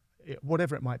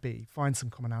whatever it might be. Find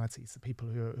some commonalities. So people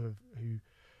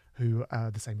who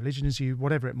are the same religion as you,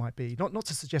 whatever it might be. Not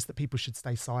to suggest that people should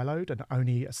stay siloed and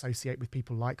only associate with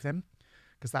people like them,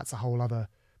 because that's a whole other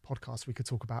podcast. We could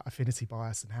talk about affinity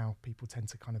bias and how people tend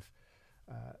to kind of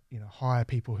hire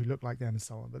people who look like them and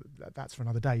so on, but that's for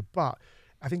another day. But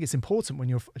I think it's important when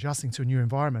you're adjusting to a new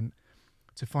environment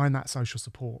to find that social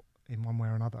support in one way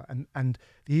or another. And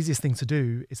the easiest thing to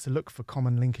do is to look for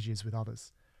common linkages with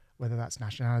others, whether that's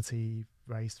nationality,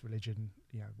 race, religion,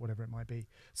 whatever it might be.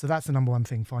 So that's the number one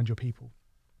thing: find your people.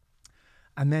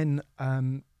 And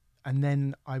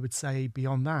then I would say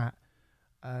beyond that,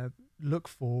 look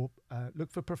for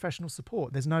professional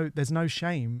support. There's no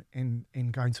shame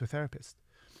in going to a therapist.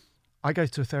 I go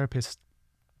to a therapist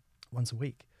once a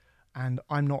week, and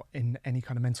I'm not in any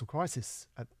kind of mental crisis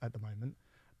at the moment,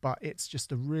 but it's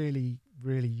just a really,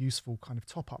 really useful kind of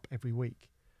top up every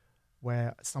week,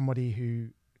 where somebody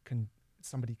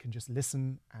can just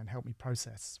listen and help me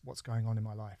process what's going on in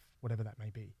my life, whatever that may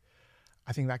be.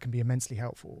 I think that can be immensely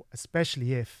helpful,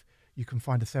 especially if you can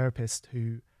find a therapist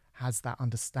who has that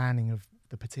understanding of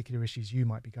the particular issues you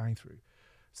might be going through.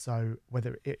 So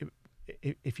whether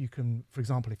if you can, for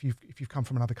example, if you've come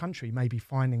from another country, maybe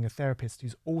finding a therapist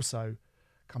who's also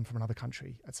come from another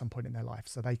country at some point in their life,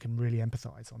 so they can really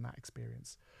empathize on that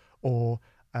experience. Or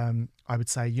I would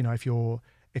say, if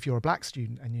you're a black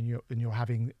student and you're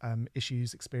having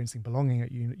issues experiencing belonging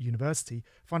at university,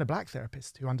 find a black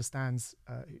therapist who understands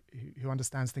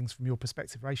things from your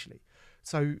perspective racially.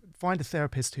 So find a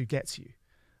therapist who gets you.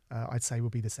 I'd say will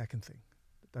be the second thing.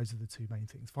 Those are the two main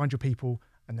things: find your people,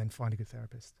 and then find a good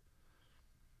therapist.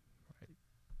 Right.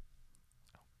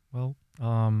 Well,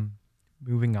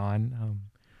 moving on,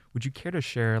 would you care to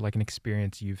share like an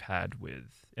experience you've had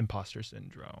with imposter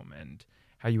syndrome and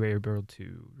how you were able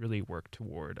to really work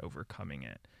toward overcoming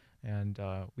it? And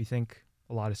we think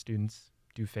a lot of students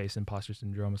do face imposter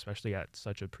syndrome, especially at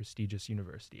such a prestigious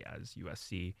university as USC.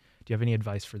 Do you have any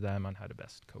advice for them on how to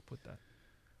best cope with that?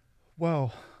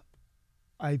 Well,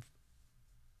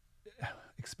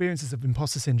 experiences of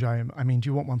imposter syndrome. I mean, do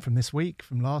you want one from this week,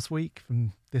 from last week,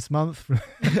 from this month?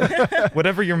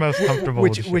 Whatever you're most comfortable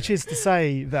with. Which is to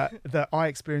say that I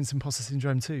experience imposter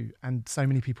syndrome too, and so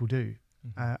many people do.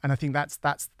 Mm-hmm. And I think that's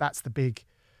the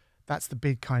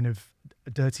big kind of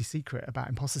dirty secret about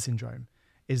imposter syndrome,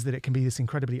 is that it can be this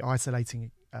incredibly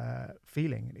isolating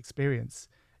feeling and experience,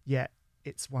 yet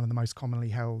it's one of the most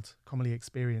commonly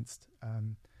experienced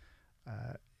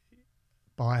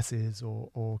biases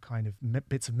or kind of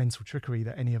bits of mental trickery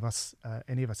that any of us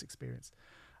experience.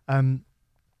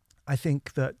 I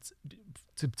think that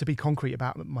to be concrete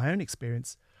about my own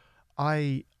experience,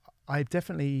 I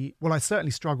certainly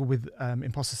struggled with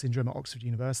imposter syndrome at Oxford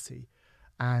University,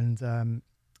 and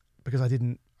because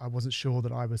I wasn't sure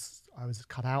that I was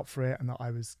cut out for it and that I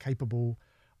was capable.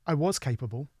 I was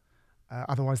capable,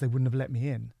 otherwise they wouldn't have let me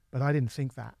in. But I didn't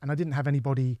think that, and I didn't have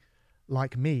anybody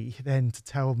like me then to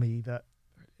tell me that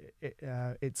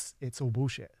it's all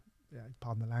bullshit. Yeah,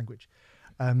 pardon the language.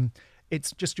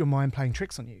 It's just your mind playing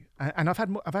tricks on you. And I've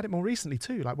had it more recently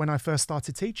too. Like when I first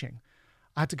started teaching,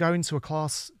 I had to go into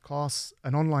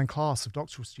an online class of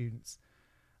doctoral students,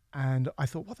 and I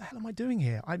thought, what the hell am I doing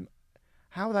here?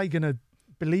 How are they going to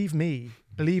believe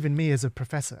in me as a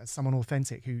professor, as someone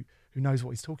authentic who knows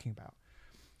what he's talking about?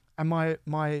 And I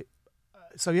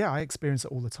experience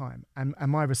it all the time. And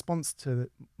my response to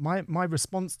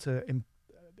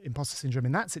imposter syndrome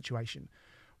in that situation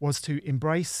was to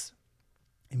embrace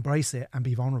it and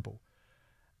be vulnerable.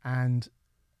 And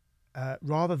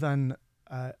rather than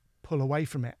pull away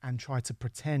from it and try to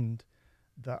pretend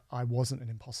that I wasn't an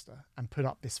imposter and put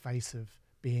up this face of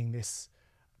being this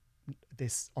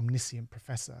omniscient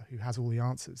professor who has all the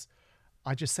answers,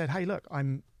 I just said, hey, look,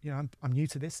 I'm new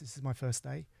to this. This is my first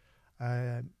day.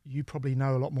 You probably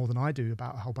know a lot more than I do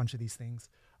about a whole bunch of these things.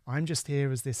 I'm just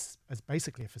here as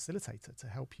basically a facilitator to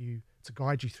help you, to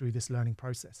guide you through this learning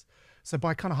process. So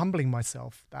by kind of humbling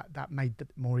myself, that made it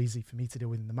more easy for me to deal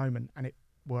with in the moment, and it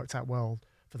worked out well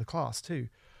for the class too.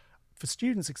 For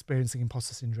students experiencing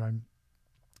imposter syndrome,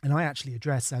 And I actually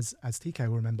address, as TK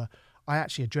will remember, I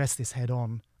actually address this head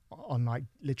on like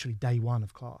literally day one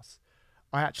of class.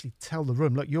 I actually tell the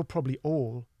room, look, you're probably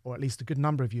all, or at least a good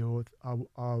number of you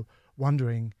are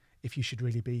wondering if you should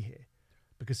really be here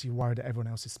because you're worried that everyone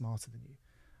else is smarter than you.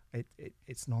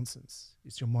 It's nonsense.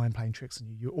 It's your mind playing tricks on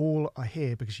you. You all are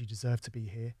here because you deserve to be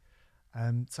here.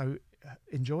 So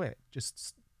enjoy it.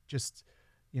 Just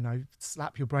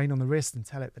slap your brain on the wrist and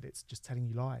tell it that it's just telling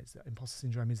you lies. That imposter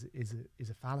syndrome is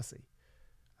a fallacy.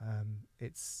 I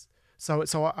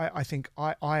think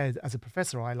I as a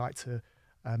professor, I like to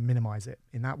minimize it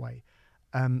in that way.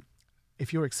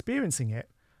 If you're experiencing it,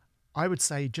 I would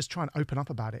say just try and open up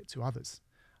about it to others,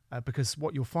 because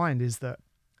what you'll find is that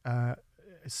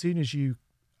as soon as you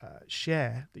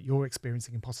share that you're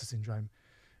experiencing imposter syndrome,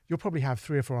 you'll probably have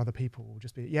 3 or 4 other people who will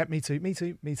just be, yeah, me too.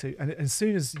 And as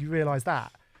soon as you realize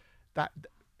that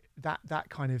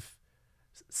kind of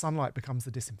sunlight becomes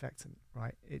the disinfectant,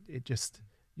 right? It just,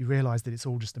 you realize that it's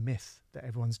all just a myth, that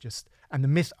everyone's just, and the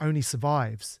myth only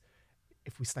survives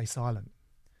if we stay silent.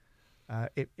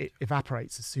 It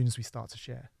evaporates as soon as we start to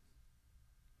share.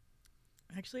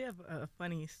 I actually have a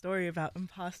funny story about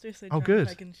imposter syndrome. Oh, good.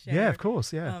 I can share. Yeah, of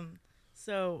course, yeah.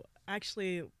 So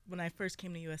actually, when I first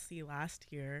came to USC last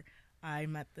year, I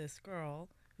met this girl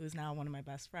who's now one of my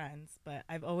best friends. But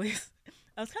I was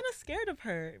kind of scared of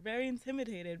her, very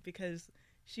intimidated, because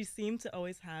she seemed to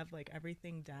always have like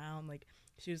everything down. Like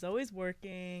she was always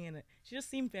working, and she just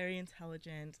seemed very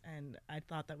intelligent. And I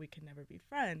thought that we could never be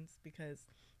friends because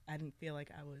I didn't feel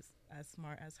like I was as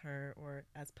smart as her or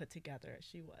as put together as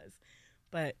she was.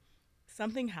 But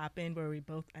something happened where we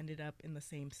both ended up in the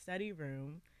same study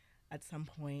room at some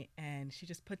point, and she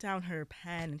just put down her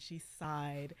pen and she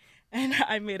sighed, and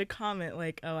I made a comment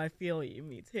like, oh, I feel you,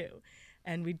 me too.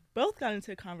 And we both got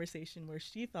into a conversation where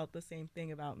she felt the same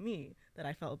thing about me that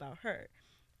I felt about her.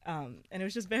 And it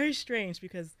was just very strange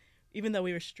because even though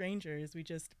we were strangers, we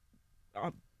just,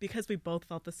 because we both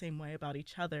felt the same way about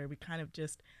each other, we kind of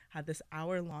just had this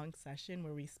hour-long session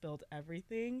where we spilled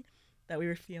everything that we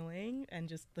were feeling and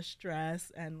just the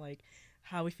stress and like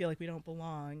how we feel like we don't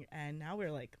belong. And now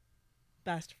we're like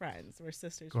best friends. We're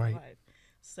sisters for life.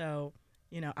 So,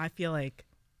 I feel like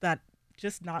that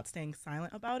just not staying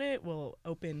silent about it will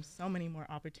open so many more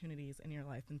opportunities in your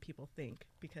life than people think,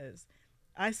 because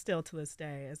I still, to this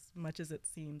day, as much as it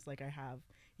seems like I have,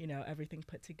 everything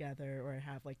put together or I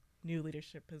have like new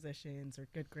leadership positions or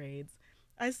good grades,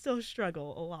 I still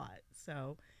struggle a lot.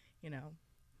 So,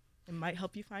 it might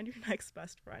help you find your next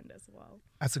best friend as well.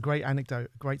 That's a great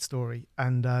anecdote, great story,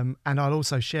 and I'll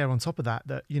also share on top of that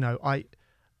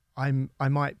I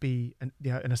might be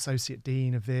an associate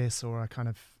dean of this or a kind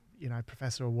of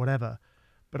professor or whatever,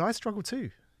 but I struggle too.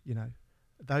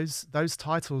 Those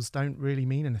titles don't really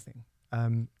mean anything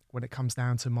when it comes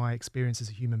down to my experience as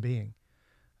a human being.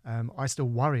 I still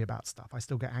worry about stuff. I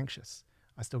still get anxious.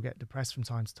 I still get depressed from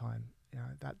time to time.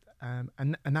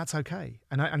 And that's okay.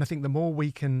 And I think the more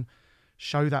we can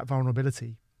show that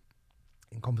vulnerability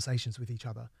in conversations with each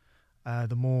other,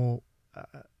 the more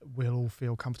we'll all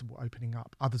feel comfortable opening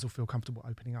up. Others will feel comfortable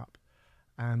opening up.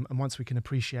 And once we can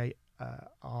appreciate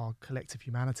our collective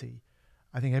humanity,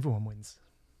 I think everyone wins.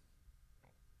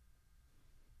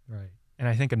 Right. And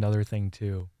I think another thing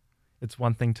too, it's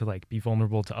one thing to like be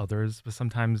vulnerable to others, but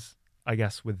sometimes, I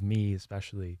guess with me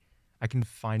especially, I can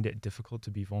find it difficult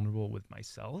to be vulnerable with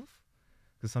myself,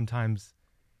 because sometimes,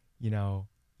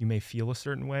 you may feel a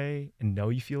certain way and know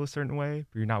you feel a certain way,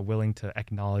 but you're not willing to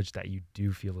acknowledge that you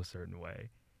do feel a certain way.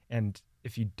 And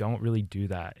if you don't really do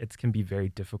that, it can be very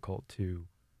difficult to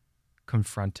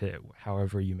confront it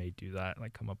however you may do that,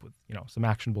 like come up with, some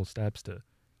actionable steps to,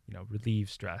 relieve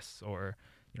stress or,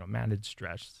 manage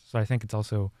stress. So I think it's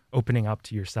also opening up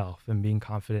to yourself and being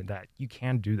confident that you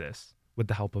can do this with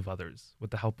the help of others,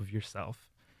 with the help of yourself.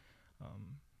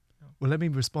 Well, let me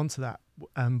respond to that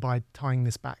by tying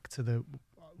this back to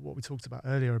what we talked about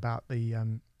earlier about the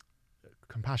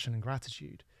compassion and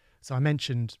gratitude. So I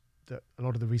mentioned that a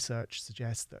lot of the research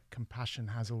suggests that compassion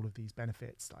has all of these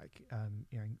benefits, like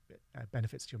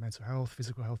benefits to your mental health,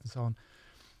 physical health, and so on.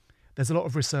 There's a lot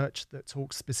of research that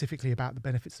talks specifically about the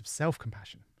benefits of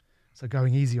self-compassion, so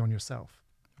going easy on yourself.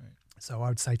 Right. So I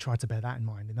would say try to bear that in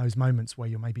mind in those moments where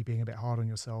you're maybe being a bit hard on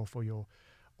yourself,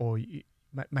 or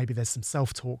maybe there's some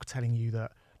self-talk telling you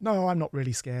that, no, I'm not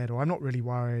really scared, or I'm not really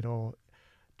worried, or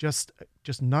just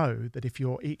know that if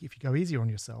you go easier on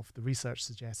yourself, the research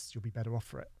suggests you'll be better off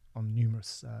for it on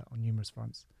numerous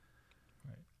fronts.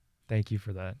 Right. Thank you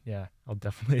for that. Yeah, I'll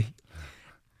definitely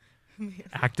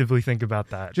actively think about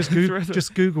that.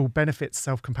 Just Google benefits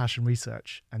self-compassion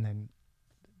research and then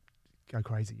go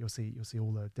crazy. You'll see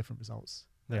all the different results.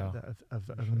 Yeah.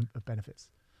 of benefits.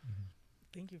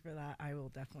 Thank you for that. I will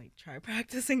definitely try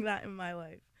practicing that in my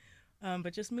life.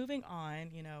 But just moving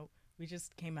on, we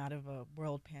just came out of a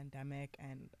world pandemic,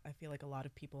 and I feel like a lot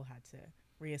of people had to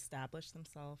reestablish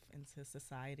themselves into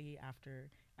society after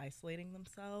isolating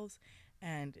themselves.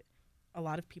 And a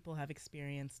lot of people have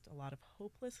experienced a lot of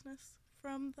hopelessness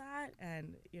from that,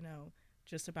 and,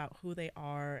 just about who they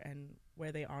are and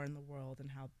where they are in the world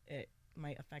and how it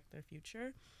might affect their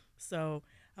future. So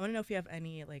I want to know if you have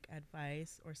any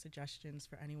advice or suggestions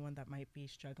for anyone that might be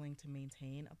struggling to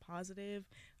maintain a positive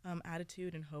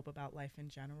attitude and hope about life in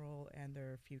general and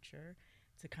their future,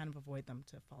 to kind of avoid them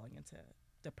to falling into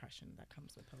depression that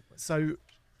comes with hopelessness. So,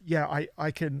 yeah,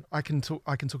 I can talk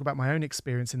about my own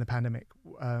experience in the pandemic.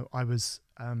 I was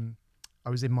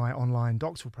in my online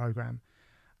doctoral program,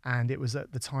 and it was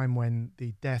at the time when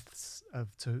the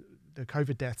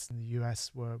COVID deaths in the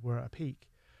US were at a peak.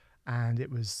 And it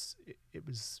was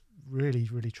really,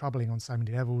 really troubling on so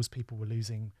many levels. People were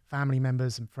losing family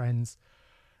members and friends,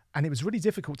 and it was really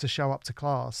difficult to show up to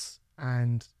class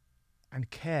and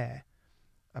care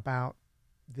about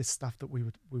this stuff that we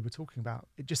were talking about.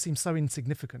 It just seemed so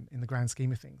insignificant in the grand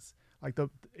scheme of things.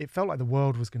 It felt like the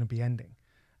world was going to be ending,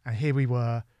 and here we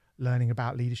were learning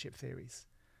about leadership theories,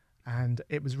 and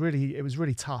it was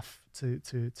really tough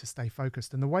to stay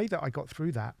focused. And the way that I got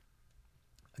through that,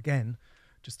 again,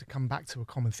 just to come back to a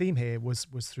common theme here, was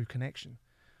through connection,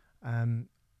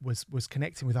 was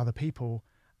connecting with other people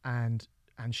and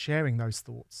sharing those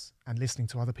thoughts and listening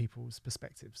to other people's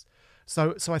perspectives.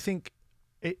 So I think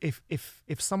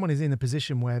if someone is in a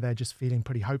position where they're just feeling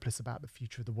pretty hopeless about the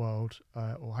future of the world,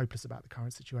 or hopeless about the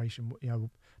current situation,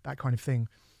 that kind of thing,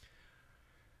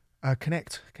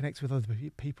 connect with other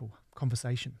people,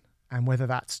 conversation, and whether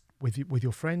that's with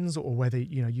your friends or whether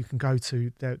you can go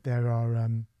to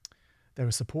there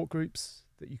are support groups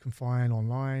that you can find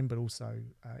online, but also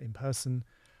in person.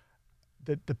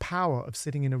 The power of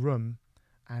sitting in a room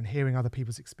and hearing other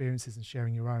people's experiences and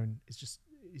sharing your own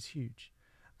is huge,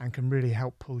 and can really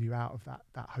help pull you out of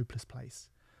that hopeless place.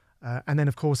 And then,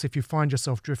 of course, if you find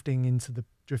yourself drifting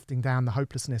down the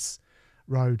hopelessness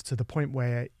road to the point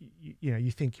where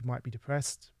you think you might be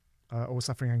depressed or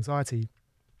suffering anxiety,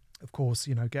 of course,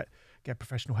 get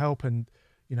professional help. And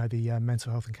the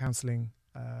Mental Health and Counselling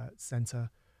Center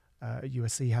at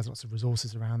USC has lots of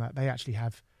resources around that. They actually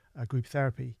have group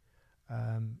therapy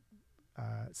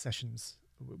sessions,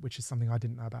 which is something I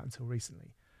didn't know about until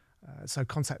recently. So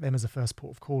contact them as a first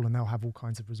port of call, and they'll have all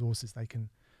kinds of resources they can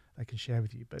share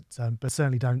with you. But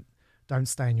certainly don't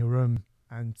stay in your room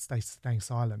and staying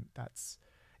silent.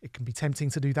 It can be tempting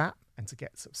to do that and to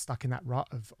get sort of stuck in that rut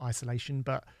of isolation,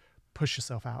 but push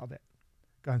yourself out of it.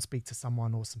 Go and speak to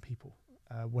someone or some people,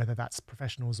 whether that's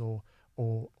professionals or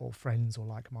friends or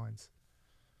like minds.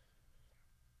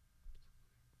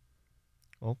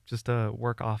 Well, just to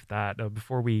work off that,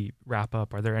 before we wrap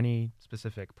up, are there any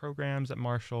specific programs at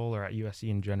Marshall or at USC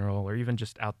in general, or even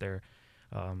just out there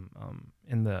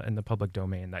in the public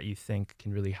domain that you think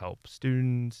can really help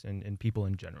students and people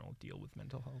in general deal with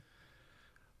mental health?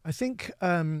 I think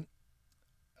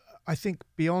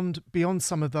beyond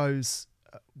some of those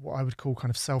what I would call kind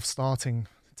of self-starting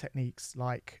techniques,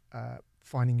 like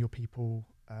finding your people,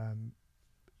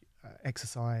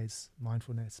 exercise,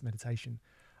 mindfulness, meditation.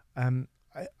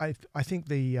 I think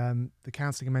the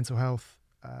Counselling and Mental Health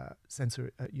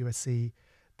Center at USC,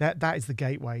 that is the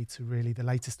gateway to really the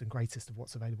latest and greatest of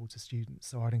what's available to students.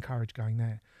 So I'd encourage going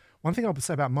there. One thing I would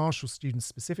say about Marshall students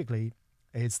specifically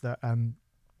is that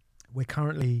we're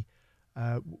currently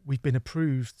we've been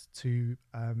approved to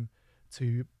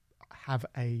have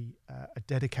a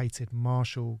dedicated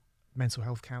Marshall mental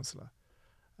health counsellor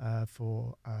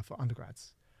for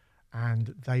undergrads,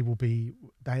 and they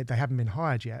haven't been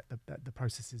hired yet. The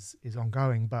process is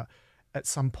ongoing, but at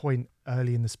some point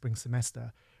early in the spring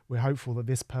semester, we're hopeful that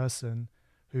this person,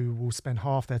 who will spend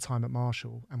half their time at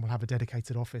Marshall and will have a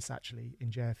dedicated office actually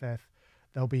in JFF,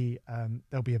 they'll be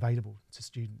available to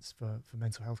students for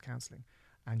mental health counselling,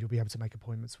 and you'll be able to make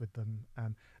appointments with them.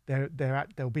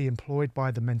 They'll be employed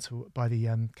by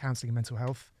the Counselling and Mental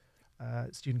Health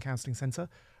Student Counselling Centre,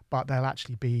 but they'll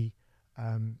actually be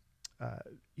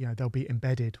they'll be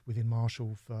embedded within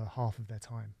Marshall for half of their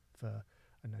time, for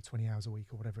 20 hours a week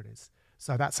or whatever it is.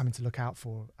 So that's something to look out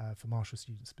for Marshall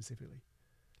students specifically.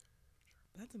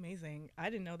 That's amazing. I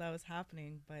didn't know that was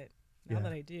happening, but now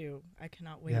that I do, I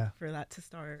cannot wait for that to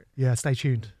start. Yeah, stay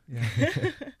tuned. Yeah.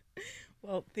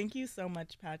 Well, thank you so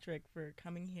much, Patrick, for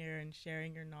coming here and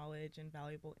sharing your knowledge and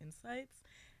valuable insights.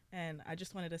 And I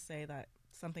just wanted to say that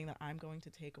something that I'm going to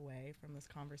take away from this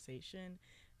conversation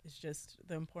is just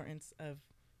the importance of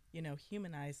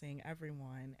humanizing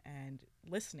everyone and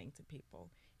listening to people,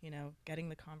 getting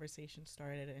the conversation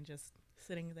started and just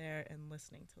sitting there and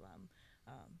listening to them.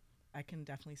 I can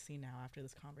definitely see now after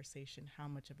this conversation how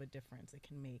much of a difference it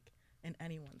can make in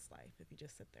anyone's life if you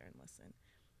just sit there and listen.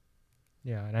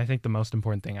 Yeah, and I think the most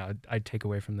important thing I'd take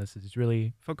away from this is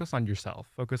really focus on yourself,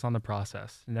 focus on the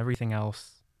process, and everything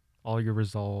else, all your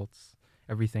results,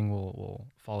 everything will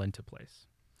fall into place.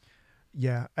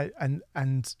 Yeah,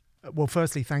 and well,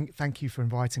 firstly, thank you for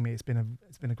inviting me. It's been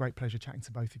a great pleasure chatting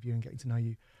to both of you and getting to know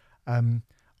you.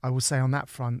 I will say on that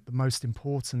front, the most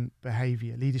important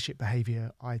behaviour, leadership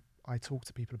behaviour, I talk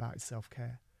to people about is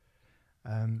self-care.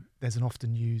 There's an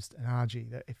often used analogy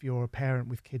that if you're a parent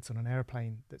with kids on an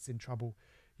airplane that's in trouble,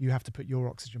 you have to put your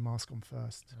oxygen mask on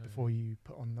first before you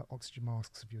put on the oxygen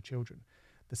masks of your children.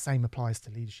 The same applies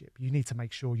to leadership. You need to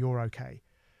make sure you're okay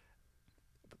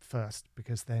first,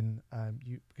 because then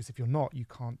because if you're not, you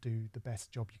can't do the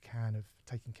best job you can of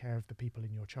taking care of the people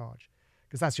in your charge,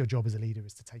 because that's your job as a leader,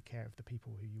 is to take care of the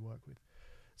people who you work with.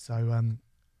 So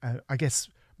I guess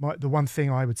the one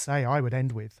thing I would say I would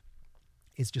end with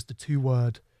is just a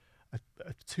two-word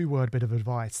bit of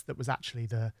advice that was actually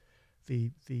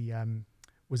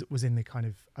was in the kind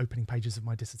of opening pages of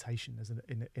my dissertation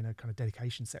in a kind of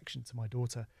dedication section to my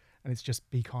daughter, and it's just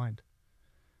be kind.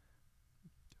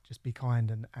 Just be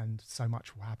kind, and so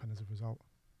much will happen as a result.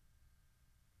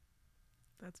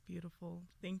 That's beautiful.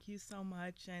 Thank you so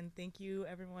much, and thank you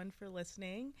everyone for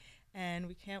listening, and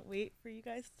we can't wait for you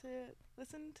guys to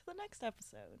listen to the next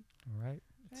episode. All right.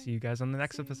 See you guys on the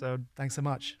next episode. Thanks so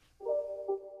much.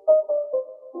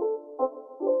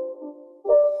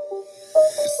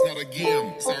 It's not a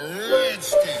game, it's a rich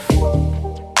thing.